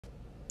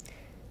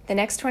The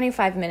next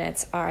 25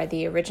 minutes are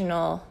the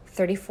original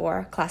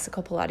 34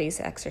 classical Pilates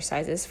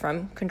exercises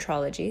from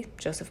Contrology,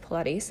 Joseph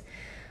Pilates.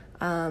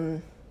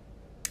 The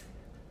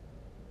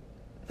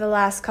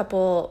last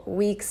couple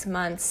weeks,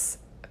 months,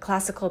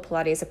 classical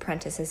Pilates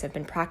apprentices have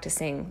been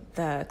practicing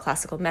the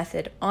classical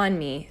method on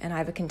me, and I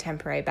have a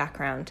contemporary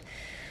background.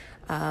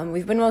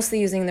 We've been mostly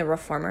using the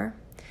reformer,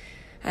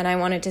 and I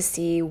wanted to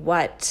see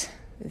what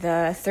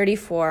the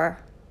 34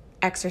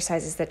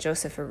 exercises that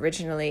Joseph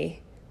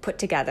originally put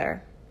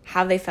together,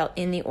 how they felt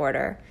in the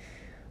order,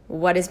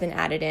 what has been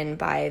added in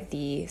by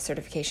the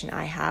certification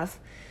I have,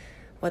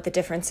 what the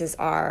differences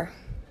are,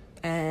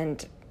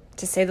 and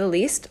to say the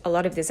least, a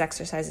lot of these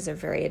exercises are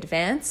very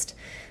advanced,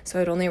 so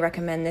I'd only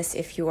recommend this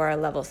if you are a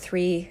level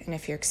 3 and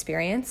if you're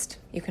experienced.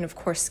 You can, of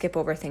course, skip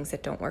over things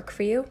that don't work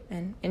for you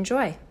and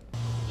enjoy.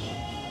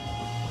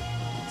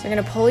 So you're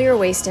going to pull your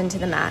waist into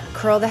the mat,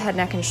 curl the head,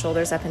 neck, and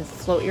shoulders up, and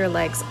float your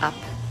legs up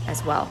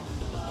as well.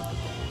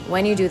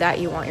 When you do that,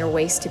 you want your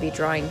waist to be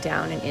drawing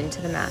down and into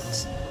the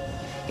mat.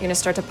 You're going to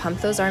start to pump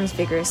those arms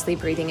vigorously,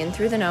 breathing in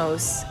through the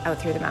nose,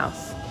 out through the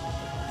mouth.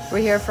 We're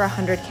here for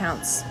 100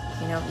 counts.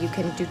 You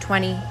can do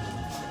 20, you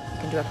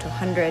can do up to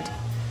 100.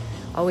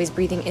 Always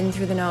breathing in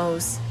through the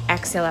nose,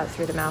 exhale out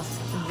through the mouth,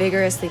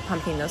 vigorously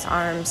pumping those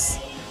arms.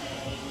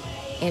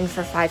 In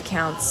for 5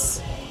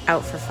 counts,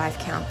 out for 5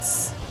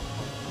 counts.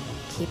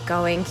 Keep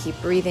going, keep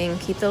breathing,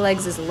 keep the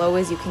legs as low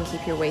as you can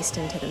keep your waist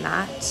into the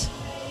mat.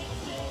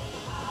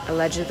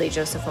 Allegedly,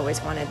 Joseph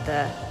always wanted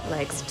the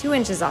legs 2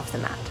 inches off the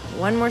mat.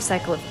 One more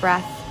cycle of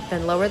breath,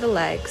 then lower the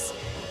legs,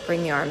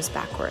 bring the arms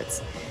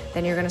backwards.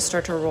 Then you're going to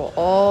start to roll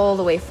all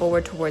the way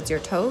forward towards your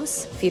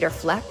toes. Feet are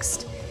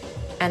flexed,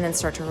 and then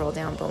start to roll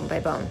down bone by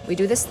bone. We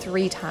do this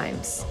 3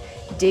 times.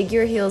 Dig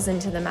your heels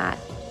into the mat.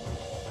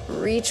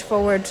 Reach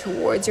forward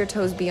towards your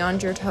toes,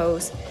 beyond your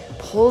toes.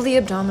 Pull the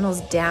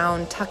abdominals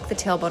down, tuck the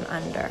tailbone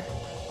under.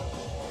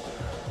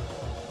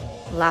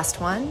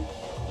 Last one.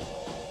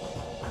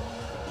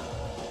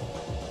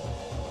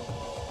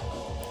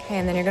 Okay,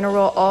 and then you're going to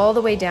roll all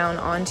the way down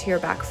onto your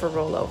back for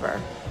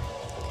rollover.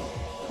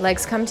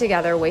 Legs come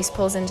together, waist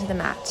pulls into the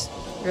mat.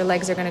 Your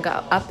legs are going to go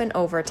up and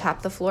over,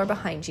 tap the floor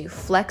behind you,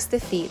 flex the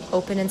feet,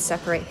 open and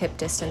separate hip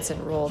distance,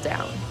 and roll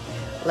down.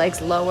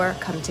 Legs lower,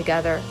 come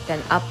together,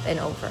 then up and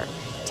over.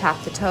 Tap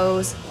the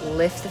toes,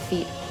 lift the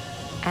feet,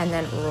 and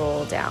then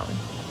roll down.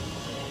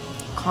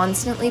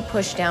 Constantly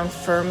push down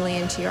firmly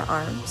into your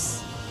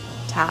arms.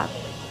 Tap,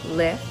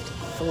 lift,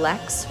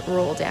 flex,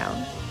 roll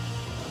down.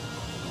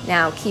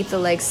 Now keep the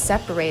legs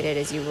separated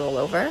as you roll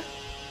over.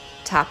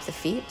 Tap the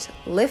feet,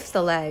 lift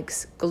the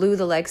legs, glue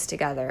the legs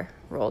together,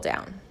 roll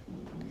down.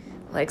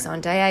 Legs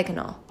on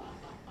diagonal.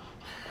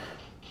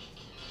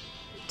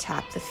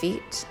 Tap the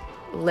feet,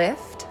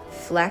 lift,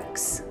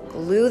 flex,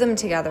 glue them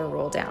together,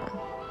 roll down.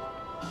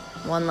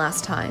 One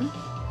last time.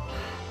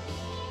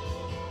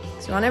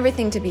 So you want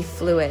everything to be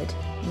fluid,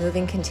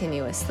 moving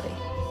continuously.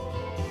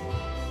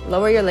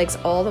 Lower your legs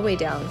all the way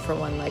down for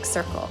one leg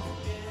circle.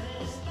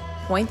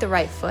 Point the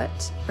right foot,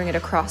 bring it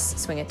across,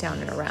 swing it down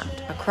and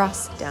around.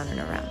 Across, down and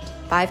around.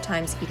 5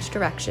 times each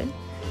direction.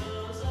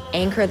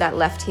 Anchor that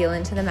left heel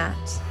into the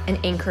mat and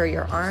anchor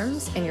your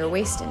arms and your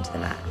waist into the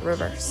mat.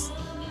 Reverse.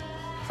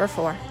 For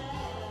 4.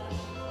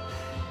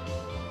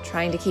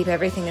 Trying to keep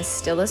everything as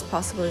still as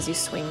possible as you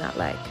swing that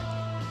leg.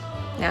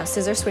 Now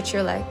scissor switch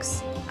your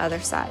legs, other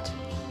side.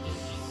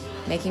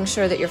 Making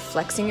sure that you're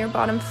flexing your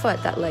bottom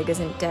foot, that leg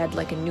isn't dead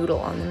like a noodle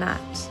on the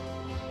mat.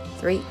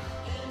 3,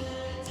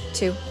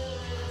 2,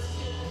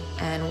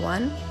 and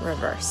 1,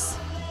 reverse.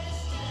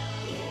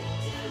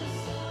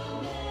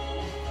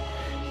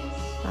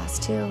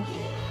 Last 2. And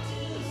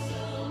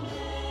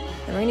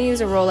we're going to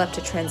use a roll up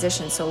to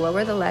transition, so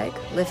lower the leg,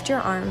 lift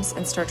your arms,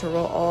 and start to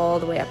roll all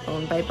the way up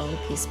bone by bone,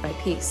 piece by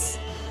piece.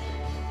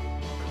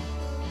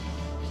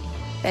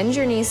 Bend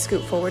your knees,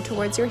 scoot forward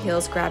towards your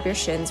heels, grab your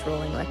shins,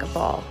 rolling like a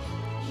ball.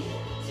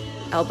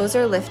 Elbows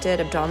are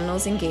lifted,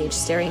 abdominals engaged,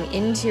 staring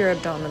into your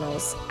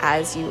abdominals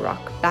as you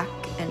rock back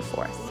and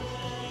forth.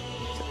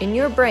 So in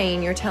your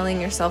brain, you're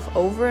telling yourself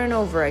over and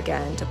over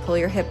again to pull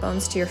your hip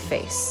bones to your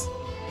face.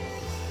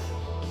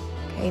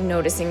 Okay,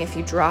 noticing if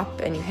you drop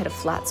and you hit a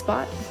flat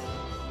spot.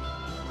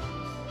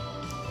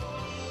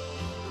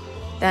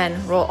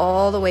 Then roll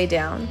all the way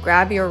down.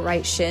 Grab your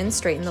right shin,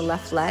 straighten the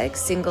left leg,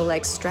 single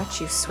leg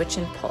stretch, you switch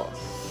and pull.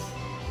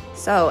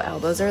 So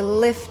elbows are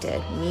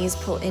lifted, knees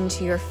pull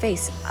into your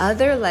face,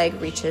 other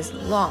leg reaches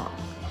long.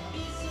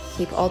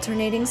 Keep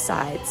alternating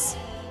sides,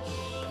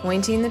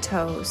 pointing the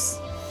toes.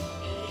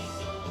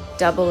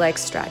 Double leg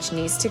stretch,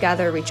 knees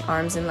together, reach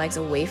arms and legs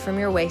away from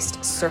your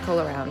waist, circle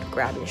around,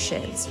 grab your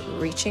shins,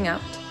 reaching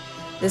out.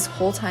 This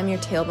whole time your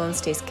tailbone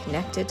stays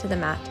connected to the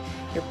mat.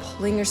 You're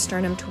pulling your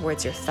sternum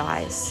towards your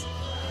thighs.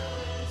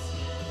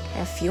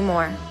 Okay, a few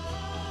more.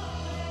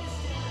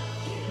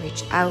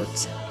 Reach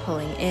out,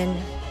 pulling in.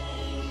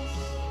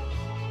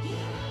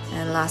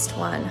 And last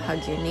one,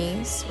 hug your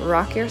knees,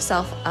 rock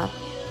yourself up,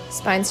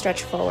 spine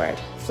stretch forward.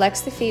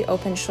 Flex the feet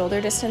open, shoulder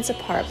distance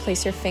apart.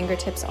 Place your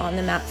fingertips on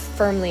the mat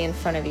firmly in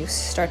front of you.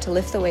 Start to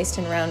lift the waist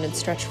and round and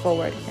stretch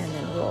forward and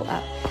then roll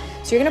up.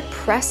 So you're gonna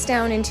press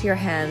down into your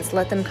hands,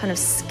 let them kind of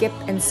skip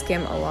and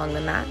skim along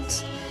the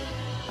mat.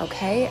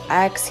 Okay,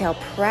 exhale,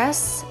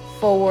 press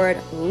forward,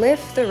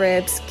 lift the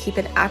ribs, keep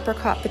an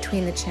apricot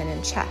between the chin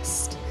and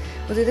chest.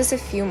 We'll do this a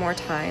few more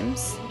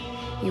times.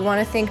 You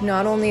want to think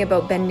not only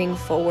about bending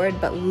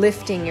forward, but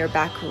lifting your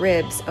back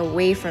ribs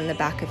away from the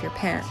back of your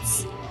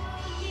pants.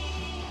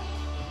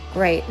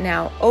 Great,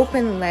 now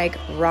open leg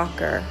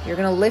rocker. You're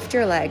gonna lift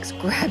your legs,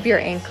 grab your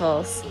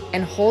ankles,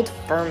 and hold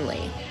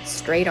firmly.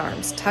 Straight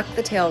arms, tuck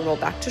the tail, roll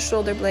back to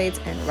shoulder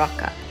blades, and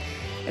rock up.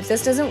 If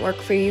this doesn't work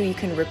for you, you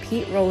can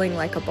repeat rolling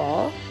like a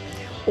ball,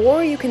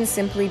 or you can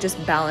simply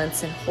just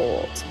balance and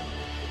hold.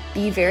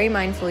 Be very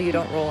mindful you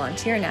don't roll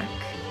onto your neck.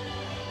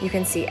 You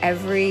can see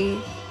every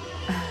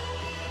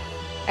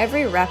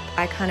rep,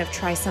 I kind of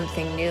try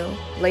something new.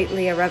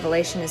 Lately, a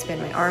revelation has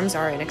been my arms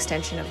are an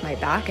extension of my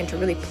back, and to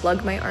really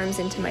plug my arms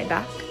into my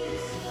back,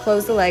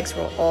 close the legs,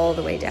 roll all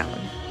the way down.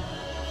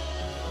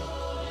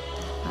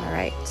 All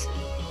right,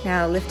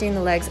 now lifting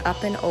the legs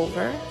up and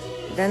over,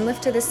 then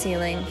lift to the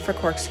ceiling for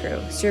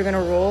corkscrew. So you're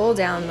gonna roll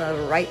down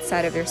the right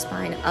side of your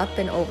spine, up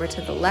and over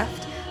to the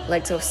left.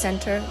 Legs go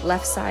center,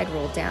 left side,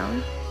 roll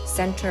down,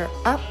 center,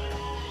 up,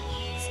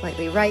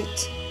 slightly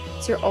right.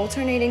 So you're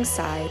alternating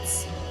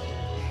sides.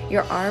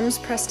 Your arms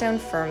press down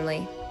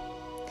firmly.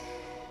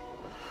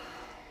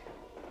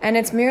 And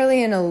it's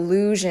merely an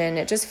illusion.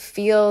 It just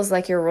feels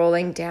like you're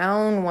rolling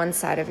down one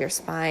side of your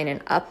spine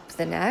and up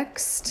the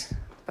next,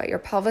 but your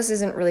pelvis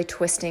isn't really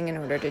twisting in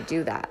order to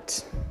do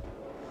that.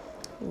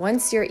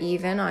 Once you're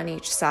even on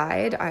each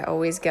side, I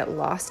always get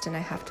lost and I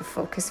have to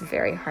focus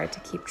very hard to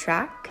keep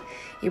track.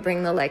 You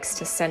bring the legs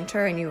to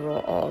center and you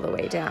roll all the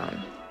way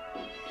down.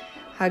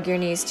 Hug your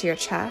knees to your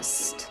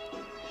chest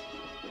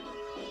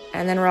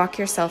and then rock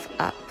yourself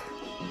up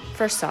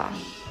for saw.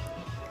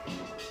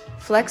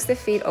 Flex the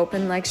feet,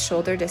 open legs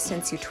shoulder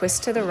distance. You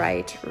twist to the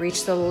right,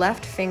 reach the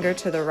left finger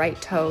to the right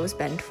toes,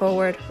 bend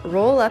forward,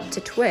 roll up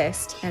to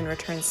twist and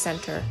return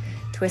center.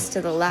 Twist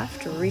to the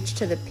left, reach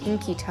to the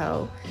pinky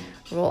toe,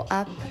 roll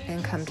up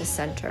and come to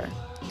center.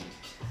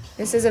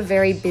 This is a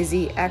very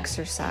busy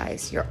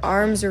exercise. Your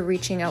arms are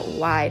reaching out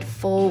wide,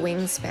 full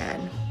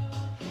wingspan.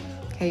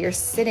 Okay, you're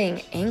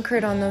sitting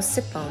anchored on those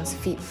sit bones,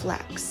 feet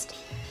flexed.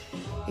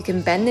 You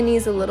can bend the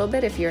knees a little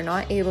bit if you're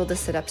not able to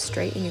sit up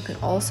straight, and you can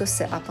also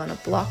sit up on a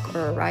block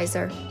or a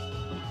riser.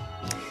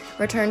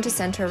 Return to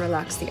center,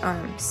 relax the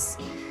arms.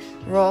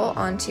 Roll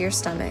onto your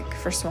stomach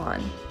for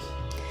swan.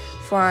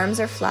 Forearms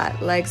are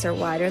flat, legs are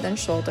wider than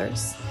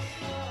shoulders.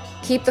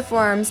 Keep the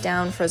forearms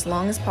down for as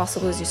long as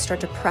possible as you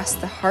start to press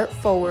the heart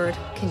forward,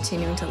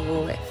 continuing to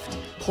lift.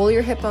 Pull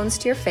your hip bones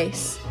to your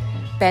face.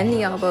 Bend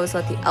the elbows,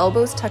 let the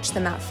elbows touch the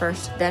mat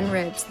first, then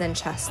ribs, then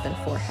chest, then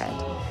forehead.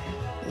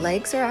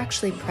 Legs are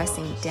actually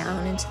pressing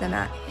down into the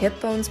mat, hip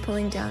bones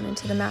pulling down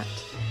into the mat.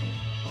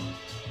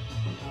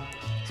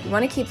 So you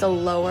want to keep the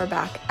lower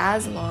back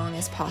as long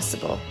as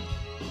possible.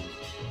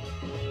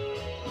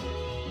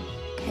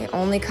 Okay,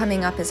 only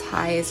coming up as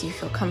high as you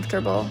feel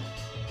comfortable.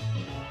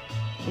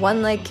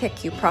 One leg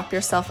kick, you prop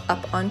yourself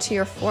up onto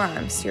your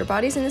forearms. So your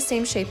body's in the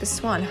same shape as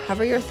swan.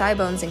 Hover your thigh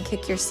bones and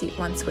kick your seat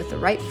once with the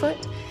right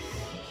foot.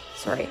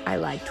 Sorry, I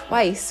lied,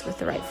 twice with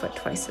the right foot,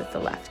 twice with the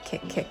left.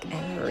 Kick, kick,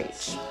 and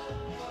reach.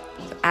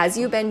 So as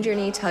you bend your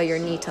knee, tell your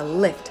knee to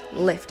lift,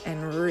 lift,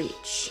 and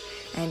reach.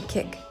 And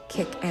kick,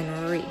 kick,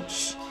 and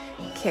reach.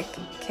 Kick,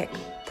 kick.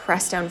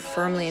 Press down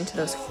firmly into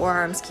those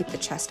forearms. Keep the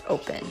chest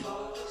open.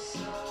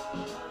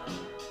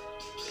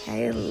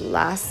 Okay,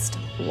 last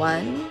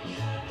one.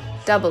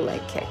 Double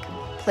leg kick.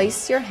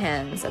 Place your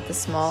hands at the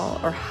small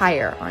or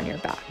higher on your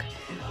back.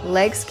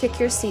 Legs kick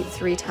your seat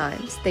 3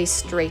 times. They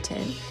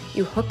straighten.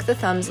 You hook the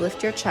thumbs,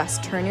 lift your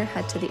chest, turn your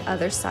head to the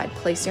other side.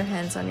 Place your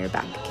hands on your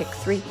back. Kick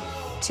 3,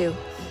 2,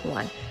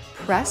 1.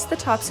 Press the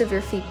tops of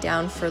your feet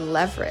down for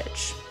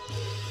leverage.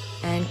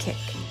 And kick,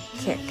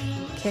 kick,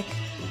 kick.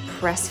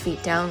 Press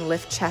feet down,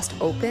 lift chest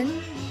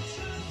open,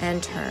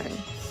 and turn.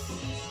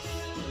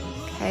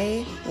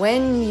 Okay,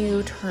 when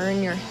you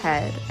turn your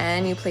head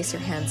and you place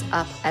your hands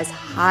up as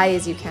high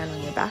as you can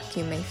on your back,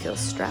 you may feel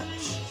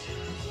stretch.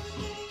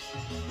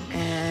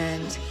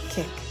 And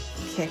kick,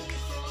 kick,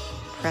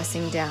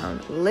 pressing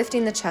down,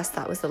 lifting the chest.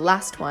 That was the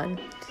last one.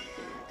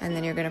 And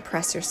then you're going to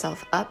press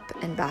yourself up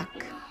and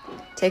back.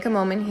 Take a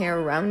moment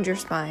here, round your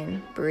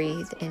spine,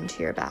 breathe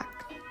into your back.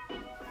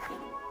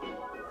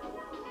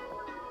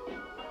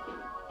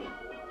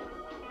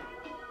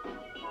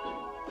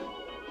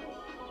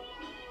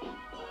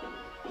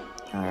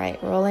 All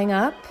right, rolling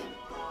up.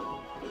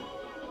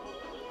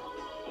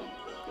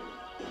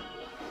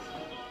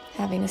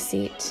 Having a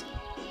seat.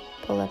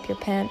 Pull up your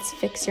pants,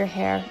 fix your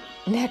hair.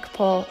 Neck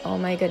pull, oh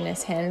my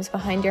goodness, hands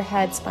behind your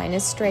head, spine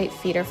is straight,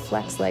 feet are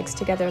flexed, legs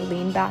together,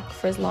 lean back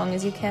for as long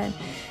as you can.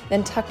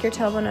 Then tuck your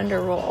tailbone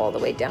under, roll all the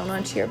way down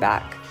onto your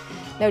back.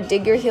 Now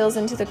dig your heels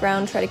into the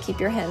ground, try to keep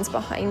your hands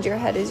behind your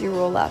head as you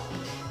roll up.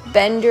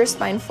 Bend your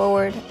spine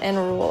forward and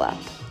roll up.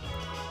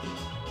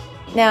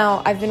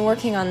 Now, I've been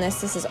working on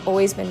this has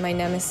always been my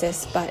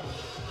nemesis, but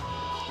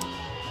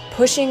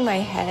pushing my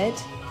head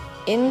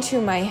into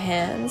my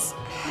hands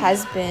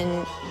has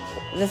been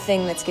the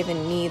thing that's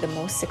given me the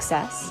most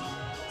success.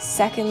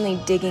 Secondly,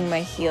 digging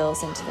my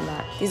heels into the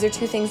mat. These are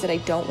two things that I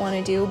don't want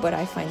to do, but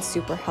I find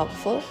super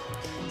helpful.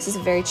 This is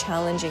a very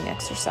challenging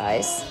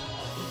exercise.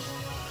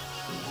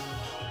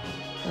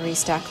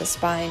 Restack the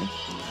spine.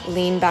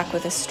 Lean back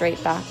with a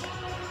straight back.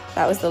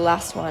 That was the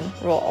last one.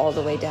 Roll all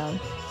the way down.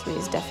 3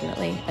 is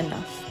definitely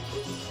enough.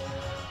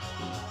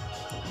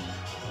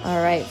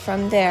 All right,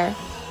 from there,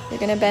 you're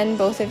going to bend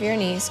both of your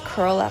knees,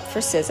 curl up for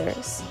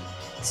scissors.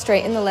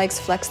 Straighten the legs,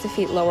 flex the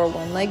feet, lower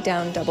one leg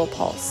down, double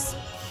pulse.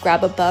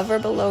 Grab above or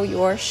below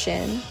your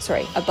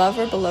above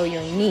or below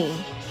your knee,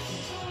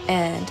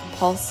 and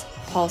pulse,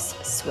 pulse,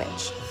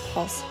 switch.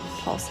 Pulse,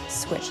 pulse,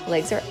 switch.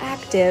 Legs are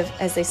active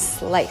as they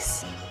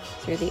slice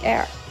through the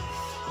air.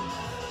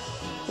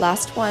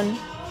 Last one,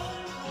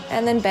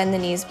 and then bend the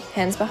knees,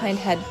 hands behind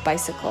head,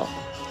 bicycle.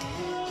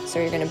 So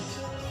you're going to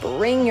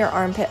bring your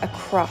armpit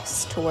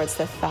across towards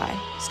the thigh.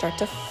 Start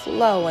to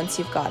flow once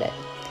you've got it.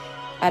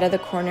 Out of the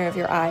corner of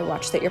your eye,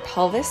 watch that your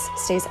pelvis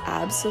stays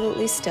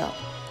absolutely still.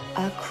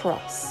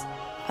 Across,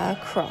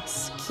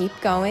 across. Keep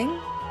going.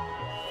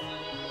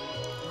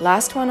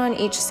 Last one on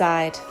each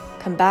side.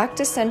 Come back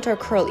to center,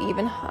 curl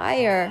even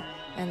higher,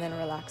 and then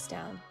relax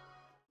down.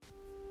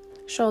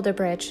 Shoulder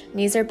bridge.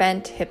 Knees are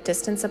bent, hip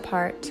distance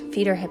apart,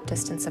 feet are hip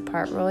distance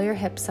apart. Roll your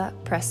hips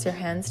up, press your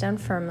hands down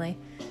firmly,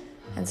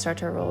 and start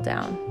to roll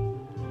down.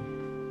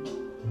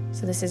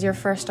 So this is your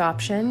first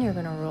option. You're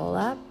going to roll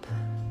up,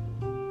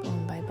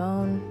 bone by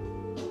bone,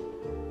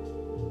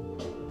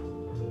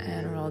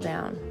 and roll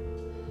down.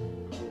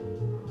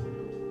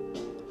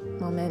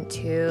 Moment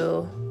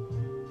to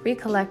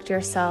recollect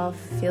yourself,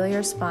 feel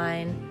your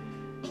spine.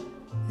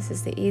 This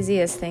is the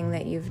easiest thing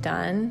that you've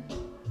done.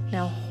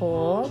 Now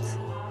hold.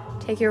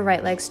 Take your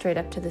right leg straight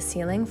up to the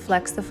ceiling,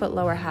 flex the foot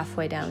lower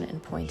halfway down,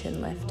 and point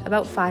and lift.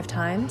 About 5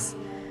 times.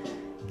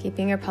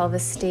 Keeping your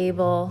pelvis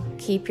stable,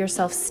 keep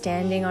yourself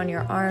standing on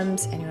your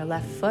arms and your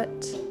left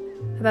foot.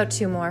 About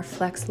 2 more,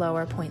 flex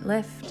lower, point,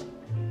 lift.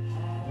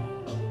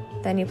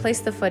 Then you place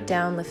the foot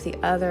down, lift the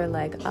other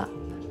leg up.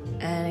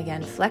 And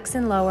again, flex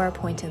and lower,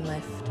 point and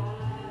lift.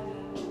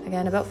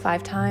 Again, about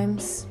 5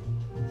 times.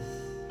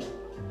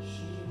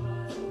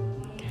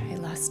 Okay,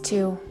 last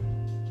 2.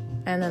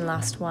 And then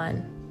last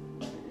 1.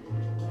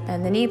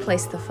 Bend the knee,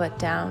 place the foot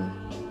down.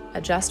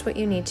 Adjust what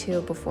you need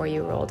to before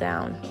you roll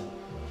down.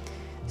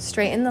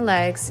 Straighten the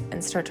legs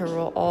and start to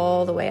roll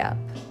all the way up.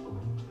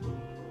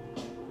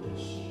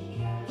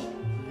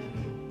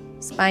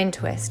 Spine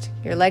twist.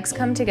 Your legs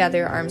come together,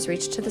 your arms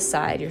reach to the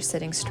side. You're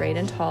sitting straight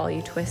and tall.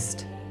 You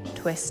twist,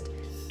 twist,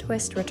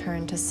 twist,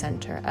 return to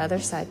center. Other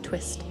side,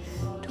 twist,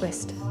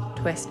 twist,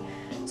 twist.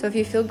 So if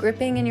you feel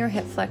gripping in your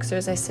hip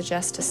flexors, I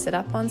suggest to sit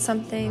up on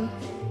something.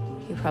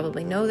 You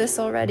probably know this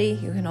already.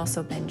 You can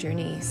also bend your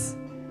knees.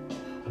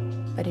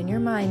 But in your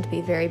mind, be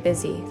very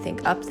busy.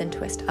 Think up, then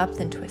twist, up,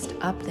 then twist,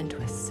 up, then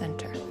twist,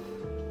 center.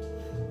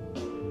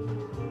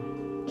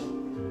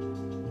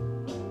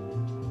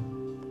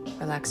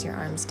 Relax your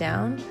arms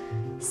down,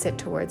 sit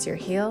towards your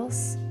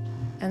heels,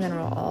 and then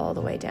roll all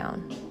the way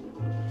down.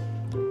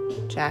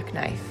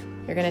 Jackknife.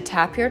 You're going to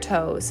tap your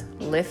toes,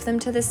 lift them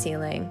to the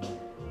ceiling.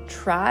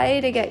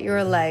 Try to get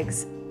your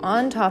legs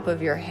on top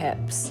of your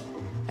hips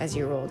as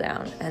you roll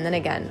down. And then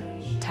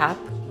again, tap,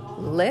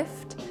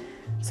 lift.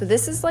 So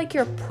this is like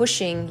you're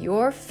pushing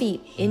your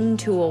feet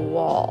into a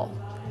wall.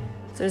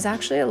 So there's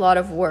actually a lot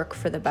of work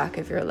for the back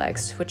of your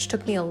legs, which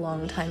took me a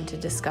long time to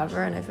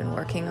discover, and I've been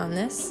working on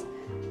this.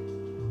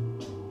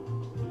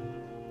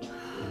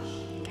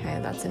 Okay,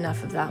 that's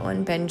enough of that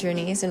one. Bend your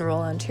knees and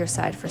roll onto your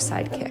side for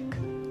side kick.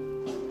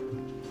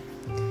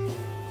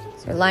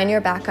 So line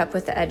your back up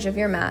with the edge of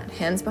your mat,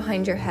 hands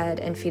behind your head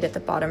and feet at the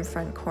bottom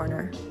front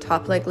corner.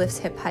 Top leg lifts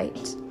hip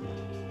height.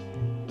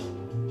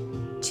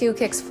 2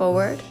 kicks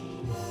forward.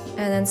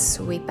 And then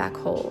sweep back,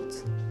 hold.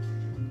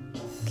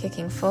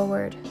 Kicking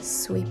forward,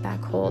 sweep back,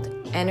 hold.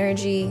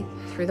 Energy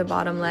through the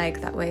bottom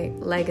leg. That way,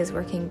 leg is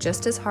working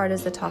just as hard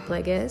as the top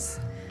leg is.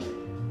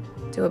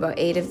 Do about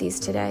 8 of these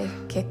today.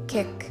 Kick,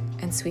 kick,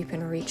 and sweep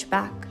and reach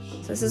back.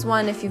 So this is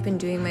one, if you've been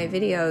doing my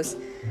videos,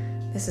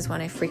 this is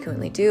one I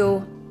frequently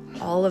do.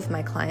 All of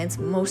my clients,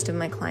 most of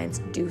my clients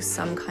do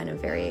some kind of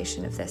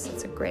variation of this.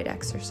 It's a great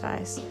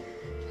exercise.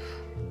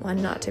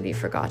 One not to be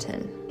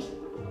forgotten.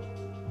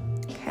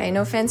 Okay,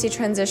 no fancy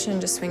transition,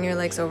 just swing your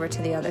legs over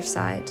to the other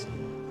side.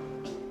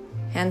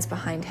 Hands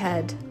behind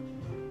head,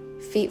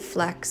 feet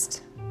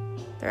flexed.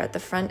 They're at the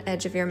front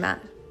edge of your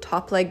mat.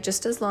 Top leg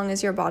just as long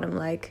as your bottom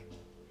leg.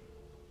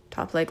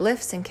 Top leg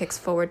lifts and kicks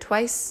forward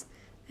twice,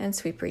 and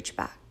sweep, reach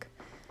back.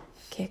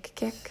 Kick,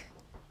 kick.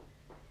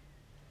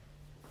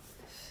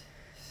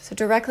 So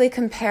directly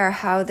compare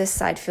how this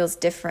side feels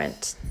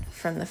different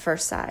from the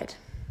first side.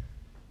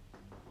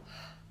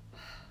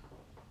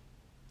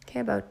 Okay,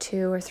 about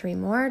 2 or 3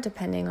 more,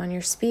 depending on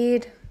your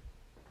speed.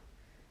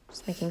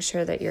 Just making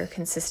sure that you're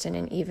consistent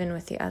and even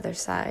with the other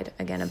side.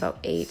 Again, about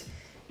 8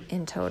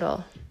 in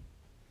total.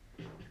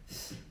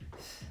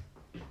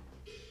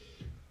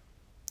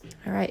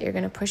 All right, you're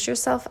going to push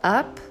yourself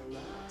up.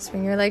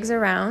 Swing your legs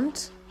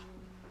around.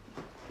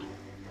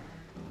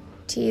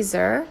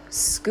 Teaser,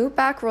 scoop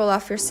back, roll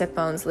off your sit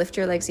bones, lift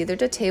your legs either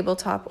to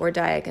tabletop or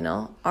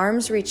diagonal.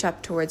 Arms reach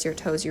up towards your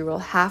toes. You roll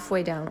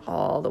halfway down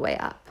all the way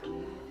up.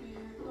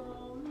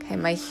 Okay,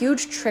 my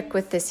huge trick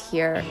with this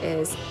here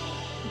is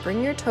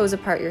bring your toes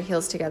apart, your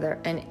heels together,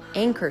 and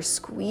anchor,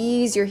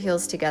 squeeze your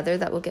heels together.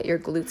 That will get your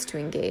glutes to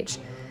engage.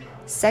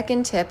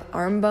 Second tip,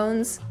 arm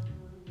bones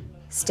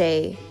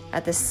stay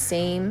at the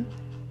same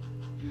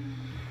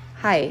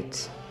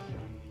height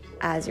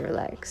as your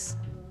legs.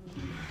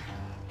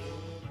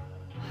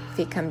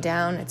 Feet come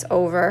down, it's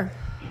over.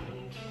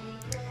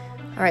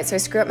 All right, so I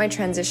screw up my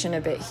transition a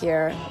bit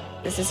here.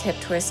 This is hip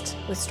twist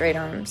with straight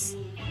arms.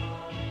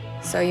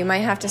 So you might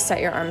have to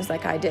set your arms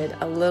like I did,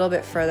 a little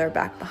bit further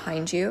back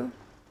behind you.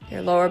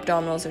 Your lower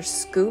abdominals are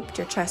scooped,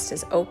 your chest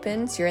is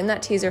open. So you're in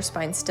that teaser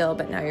spine still,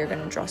 but now you're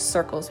gonna draw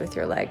circles with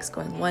your legs,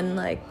 going one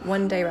leg,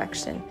 one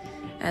direction,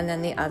 and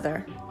then the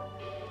other.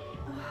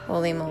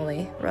 Holy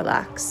moly,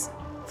 relax.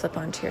 Flip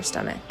onto your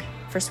stomach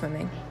for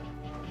swimming.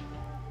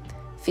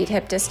 Feet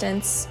hip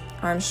distance,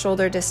 arms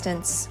shoulder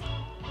distance,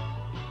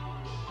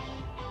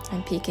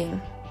 and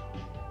peeking.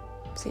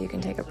 So you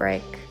can take a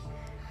break.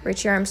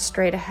 Reach your arms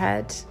straight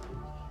ahead.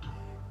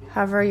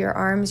 Hover your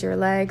arms, your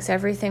legs,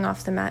 everything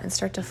off the mat and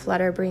start to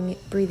flutter,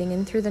 breathing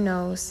in through the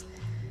nose.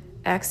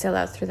 Exhale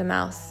out through the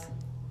mouth.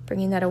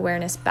 Bringing that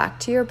awareness back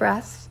to your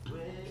breath.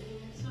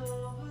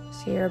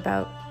 So you're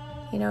about,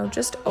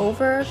 just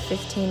over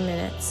 15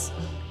 minutes.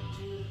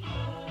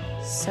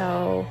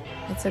 So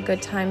it's a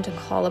good time to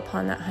call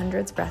upon that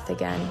hundreds breath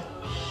again.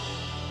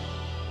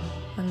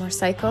 One more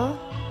cycle,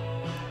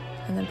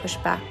 and then push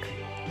back.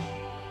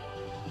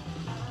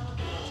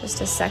 Just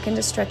a second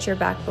to stretch your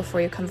back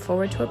before you come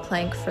forward to a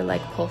plank for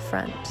leg pull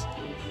front.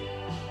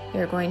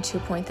 You're going to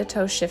point the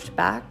toe, shift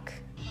back,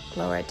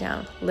 lower it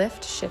down.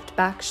 Lift, shift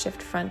back,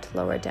 shift front,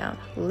 lower down.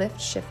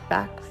 Lift, shift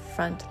back,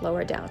 front,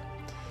 lower down.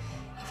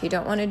 If you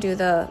don't want to do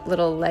the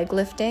little leg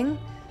lifting,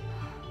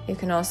 you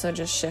can also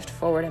just shift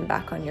forward and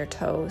back on your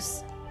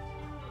toes.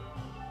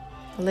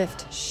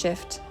 Lift,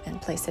 shift,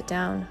 and place it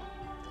down.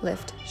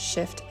 Lift,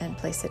 shift, and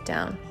place it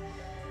down.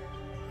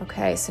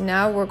 Okay, so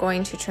now we're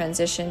going to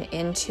transition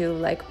into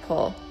leg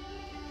pull.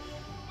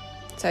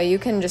 So you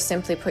can just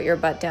simply put your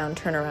butt down,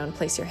 turn around,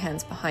 place your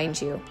hands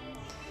behind you.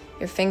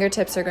 Your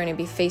fingertips are going to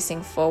be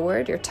facing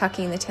forward. You're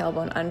tucking the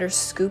tailbone under,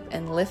 scoop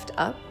and lift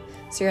up.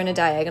 So you're in a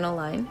diagonal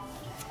line.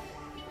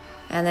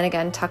 And then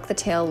again, tuck the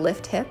tail,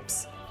 lift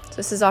hips. So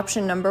this is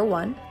option number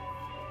 1.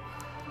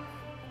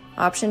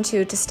 Option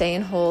 2, to stay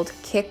and hold,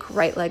 kick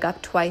right leg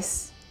up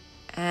twice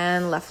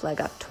and left leg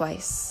up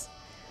twice.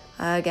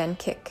 Again,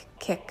 kick,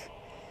 kick.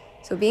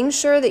 So being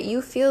sure that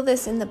you feel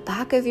this in the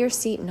back of your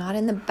seat, not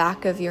in the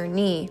back of your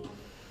knee.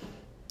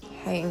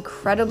 Okay,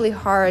 incredibly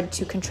hard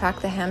to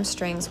contract the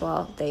hamstrings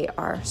while they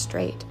are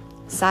straight.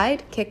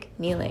 Side, kick,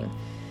 kneeling.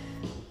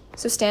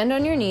 So stand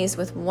on your knees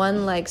with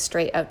one leg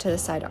straight out to the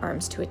side,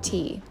 arms to a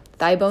T.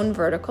 Thigh bone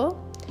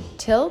vertical.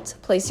 Tilt,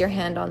 place your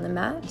hand on the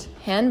mat,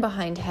 hand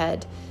behind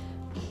head.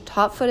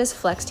 Top foot is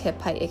flexed hip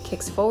height. It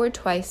kicks forward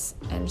twice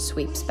and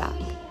sweeps back.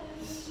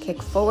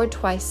 Kick forward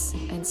twice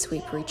and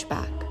sweep, reach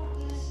back.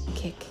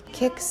 Kick,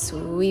 kick,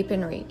 sweep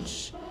and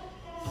reach.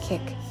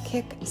 Kick,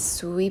 kick,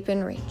 sweep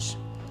and reach.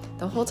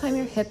 The whole time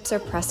your hips are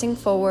pressing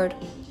forward.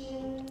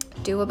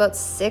 Do about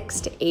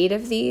 6 to 8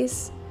 of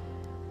these.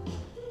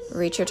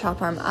 Reach your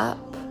top arm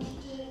up.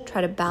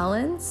 Try to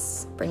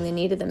balance. Bring the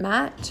knee to the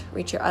mat.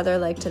 Reach your other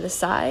leg to the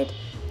side.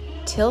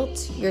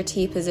 Tilt your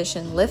T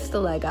position. Lift the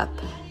leg up.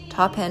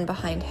 Top hand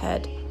behind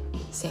head.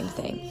 Same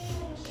thing.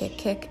 Kick,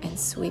 kick, and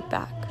sweep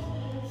back.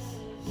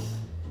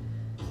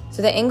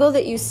 So the angle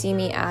that you see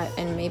me at,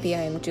 and maybe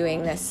I am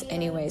doing this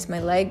anyways, my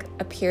leg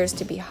appears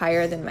to be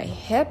higher than my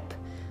hip.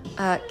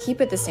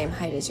 Keep it the same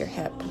height as your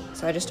hip.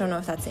 So I just don't know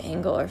if that's the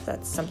angle or if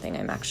that's something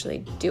I'm actually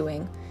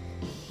doing.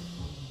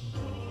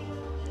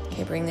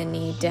 Okay, bring the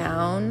knee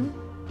down.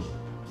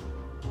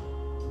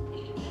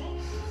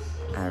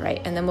 All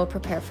right, and then we'll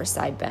prepare for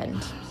side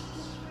bend.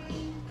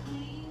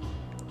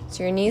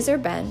 So your knees are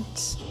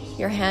bent.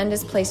 Your hand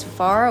is placed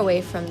far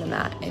away from the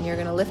mat, and you're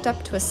gonna lift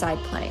up to a side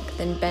plank,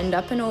 then bend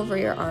up and over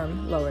your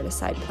arm, lower to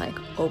side plank.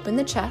 Open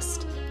the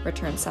chest,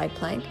 return side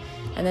plank,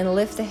 and then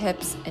lift the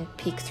hips and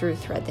peek through,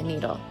 thread the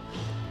needle.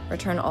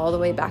 Return all the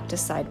way back to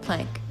side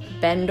plank.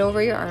 Bend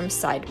over your arm,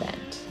 side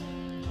bend.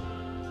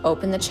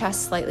 Open the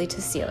chest slightly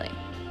to ceiling.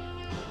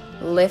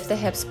 Lift the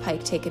hips,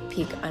 pike, take a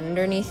peek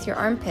underneath your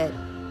armpit.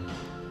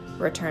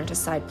 Return to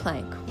side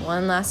plank.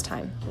 One last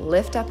time.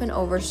 Lift up and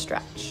over,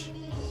 stretch.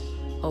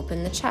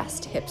 Open the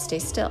chest, hips stay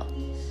still.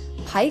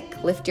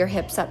 Pike, lift your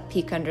hips up,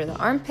 peek under the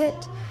armpit,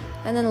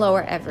 and then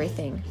lower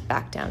everything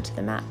back down to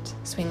the mat.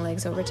 Swing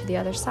legs over to the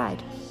other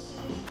side.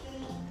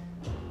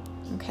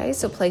 Okay,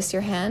 so place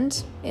your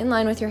hand in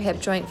line with your hip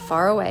joint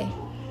far away.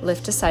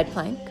 Lift to side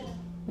plank.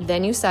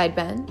 Then you side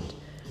bend.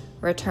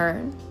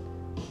 Return.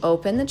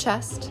 Open the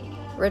chest.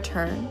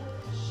 Return.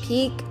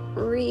 Peek,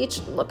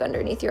 reach, look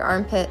underneath your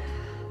armpit.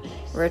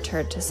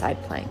 Return to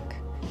side plank.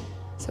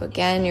 So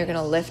again, you're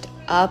gonna lift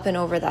up and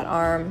over that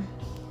arm.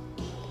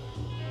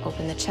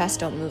 Open the chest,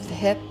 don't move the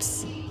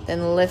hips.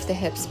 Then lift the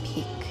hips,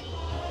 peek.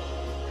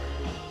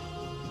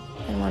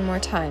 And one more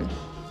time.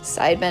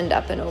 Side bend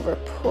up and over.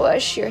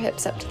 Push your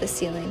hips up to the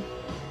ceiling.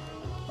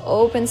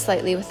 Open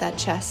slightly with that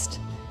chest.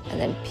 And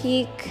then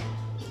peek.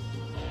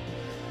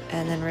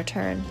 And then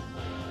return.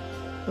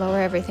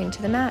 Lower everything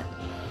to the mat.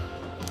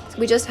 So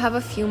we just have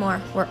a few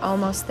more. We're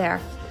almost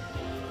there.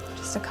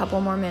 Just a couple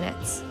more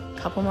minutes.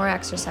 Couple more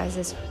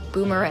exercises.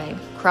 Boomerang.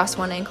 Cross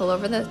one ankle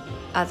over the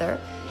other.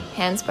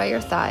 Hands by your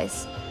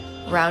thighs.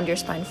 Round your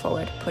spine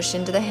forward. Push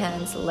into the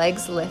hands.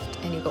 Legs lift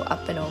and you go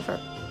up and over.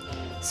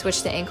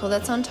 Switch the ankle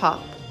that's on top.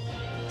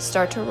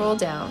 Start to roll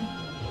down.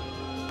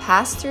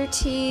 Pass through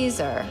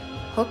teaser.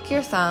 Hook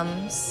your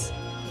thumbs.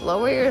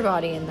 Lower your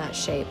body in that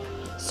shape.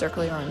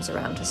 Circle your arms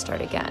around to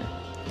start again.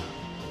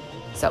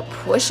 So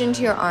push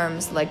into your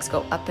arms, legs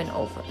go up and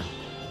over.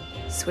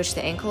 Switch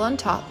the ankle on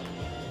top.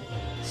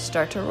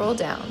 Start to roll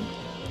down.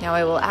 Now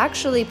I will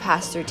actually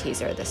pass through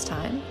teaser this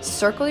time.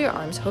 Circle your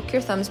arms, hook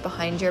your thumbs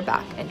behind your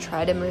back and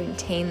try to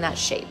maintain that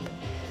shape.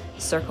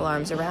 Circle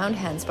arms around,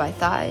 hands by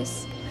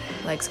thighs.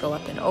 Legs go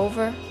up and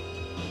over.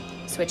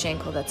 Switch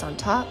ankle that's on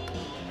top.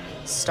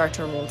 Start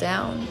to roll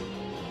down.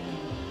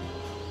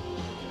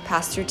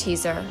 Pass through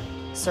teaser.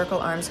 Circle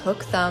arms,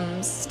 hook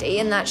thumbs. Stay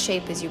in that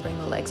shape as you bring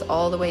the legs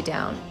all the way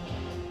down.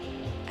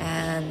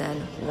 And then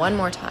one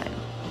more time.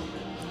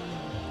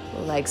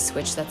 Leg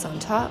switch that's on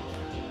top.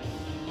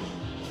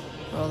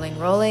 Rolling,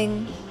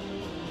 rolling.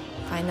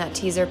 Find that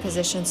teaser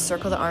position.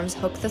 Circle the arms,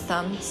 hook the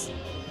thumbs.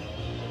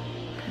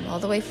 Come all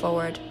the way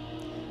forward.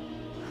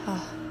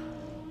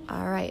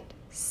 All right,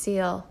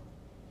 seal.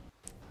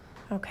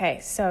 Okay,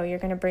 so you're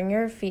gonna bring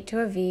your feet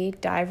to a V,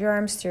 dive your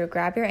arms through,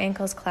 grab your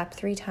ankles, clap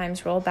 3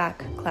 times, roll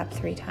back, clap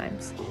 3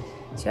 times.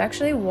 So you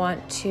actually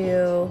want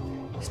to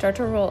start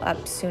to roll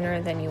up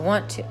sooner than you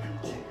want to,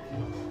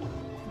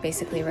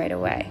 basically right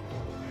away.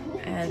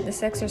 And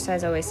this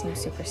exercise always seems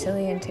super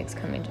silly and takes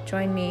coming to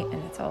join me,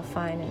 and it's all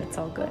fine and it's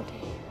all good.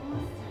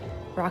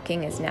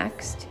 Rocking is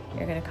next.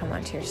 You're gonna come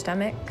onto your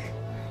stomach.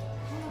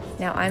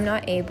 Now I'm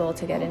not able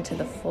to get into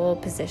the full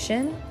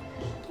position.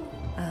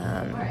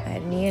 I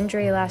had a knee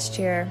injury last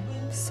year,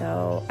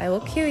 so I will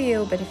cue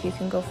you, but if you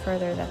can go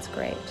further, that's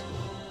great.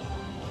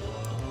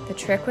 The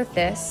trick with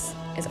this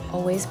is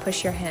always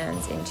push your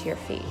hands into your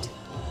feet.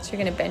 So you're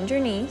gonna bend your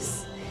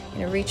knees,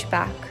 you're gonna reach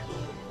back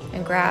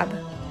and grab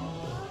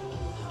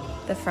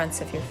the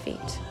fronts of your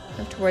feet.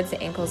 Up towards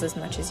the ankles as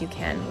much as you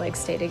can. Legs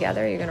stay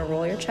together. You're gonna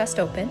roll your chest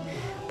open,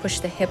 push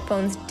the hip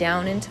bones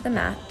down into the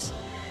mat.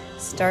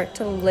 Start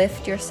to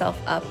lift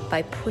yourself up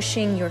by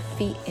pushing your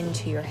feet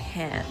into your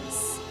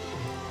hands.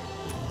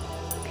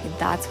 Okay,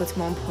 that's what's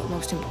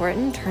most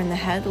important. Turn the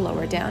head,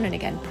 lower down, and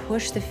again,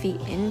 push the feet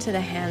into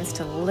the hands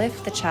to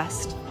lift the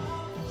chest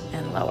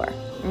and lower.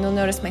 And you'll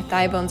notice my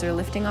thigh bones are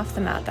lifting off the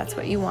mat. That's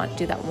what you want.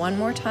 Do that one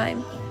more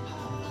time.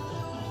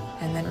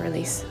 And then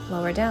release,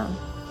 lower down.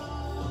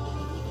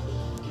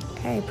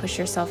 Okay, push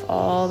yourself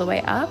all the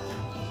way up.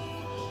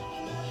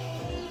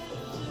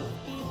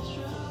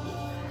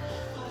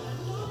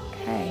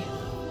 Okay.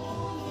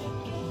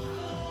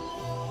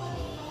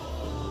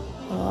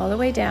 All the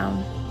way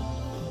down.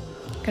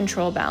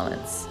 Control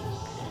balance.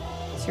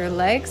 So your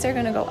legs are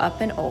gonna go up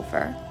and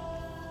over.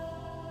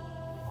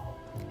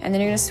 And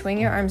then you're gonna swing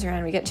your arms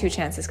around. We get 2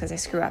 chances because I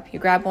screw up. You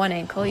grab one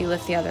ankle, you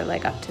lift the other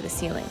leg up to the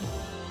ceiling.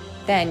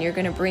 Then you're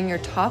gonna bring your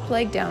top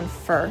leg down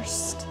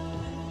first.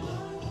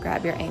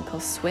 Grab your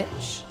ankle,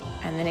 switch.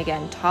 And then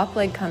again, top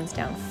leg comes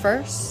down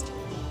first.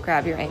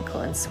 Grab your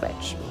ankle and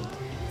switch.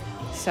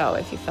 So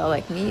if you feel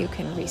like me, you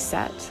can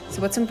reset.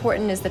 So what's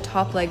important is the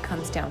top leg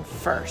comes down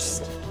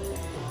first.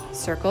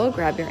 Circle,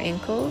 grab your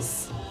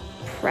ankles.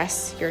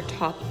 Press your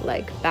top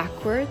leg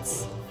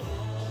backwards.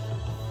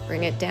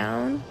 Bring it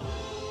down.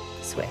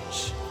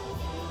 Switch.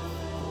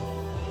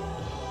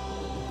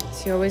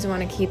 So you always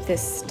want to keep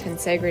this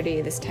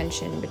tensegrity, this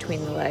tension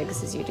between the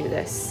legs as you do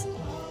this.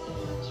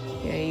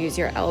 You're going to use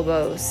your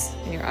elbows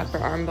and your upper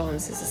arm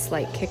bones as a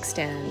slight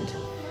kickstand.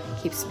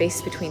 Keep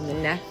space between the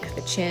neck,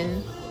 the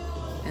chin,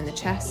 and the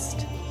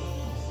chest.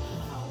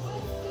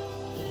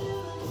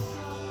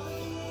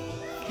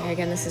 Okay,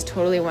 again, this is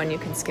totally one you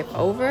can skip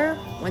over.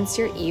 Once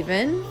you're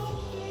even,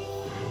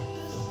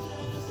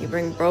 you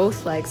bring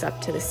both legs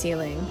up to the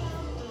ceiling,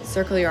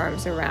 circle your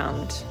arms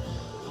around,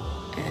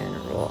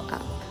 and roll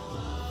up.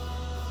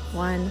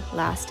 One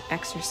last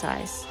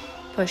exercise.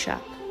 Push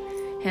up.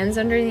 Hands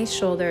underneath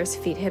shoulders,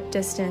 feet hip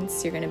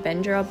distance. You're gonna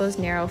bend your elbows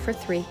narrow for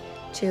 3,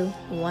 2,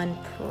 1,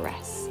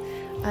 press.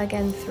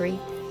 Again, 3,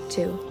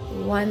 2,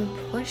 1,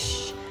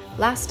 push.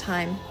 Last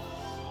time.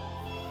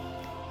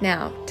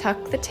 Now,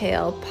 tuck the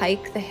tail,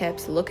 pike the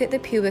hips, look at the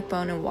pubic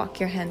bone, and walk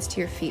your hands to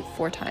your feet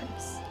 4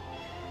 times.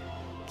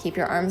 Keep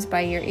your arms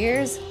by your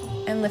ears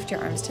and lift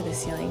your arms to the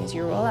ceiling as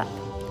you roll up.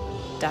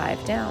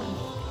 Dive down.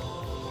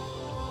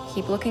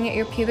 Keep looking at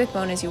your pubic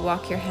bone as you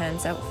walk your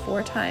hands out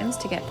 4 times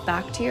to get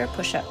back to your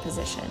push-up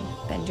position.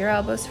 Bend your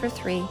elbows for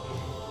 3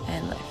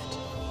 and lift.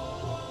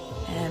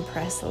 And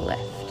press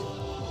lift.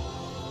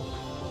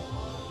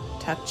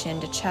 Tuck chin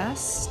to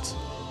chest.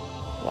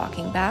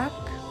 Walking back.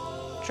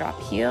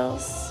 Drop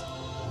heels.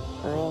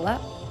 Roll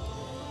up.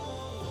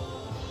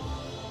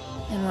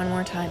 And one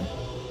more time.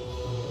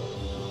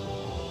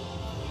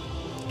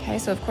 Okay,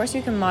 so of course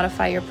you can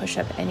modify your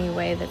push-up any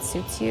way that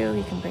suits you.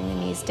 You can bring the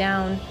knees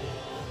down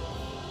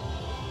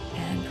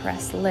and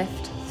press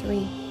lift.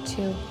 3,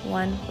 2,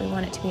 1. We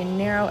want it to be a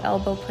narrow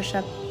elbow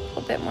push-up, a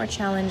little bit more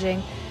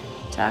challenging.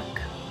 Tuck,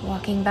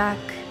 walking back,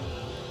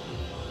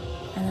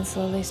 and then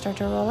slowly start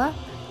to roll up.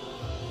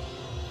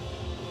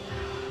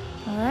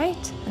 All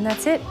right, and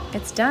that's it.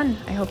 It's done.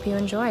 I hope you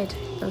enjoyed.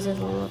 Those are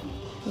the,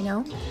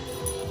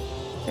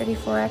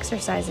 34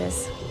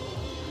 exercises.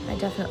 I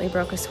definitely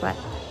broke a sweat.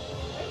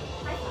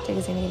 Jig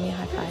is gonna give me a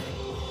high five.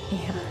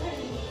 Yeah.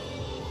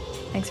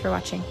 Thanks for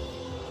watching.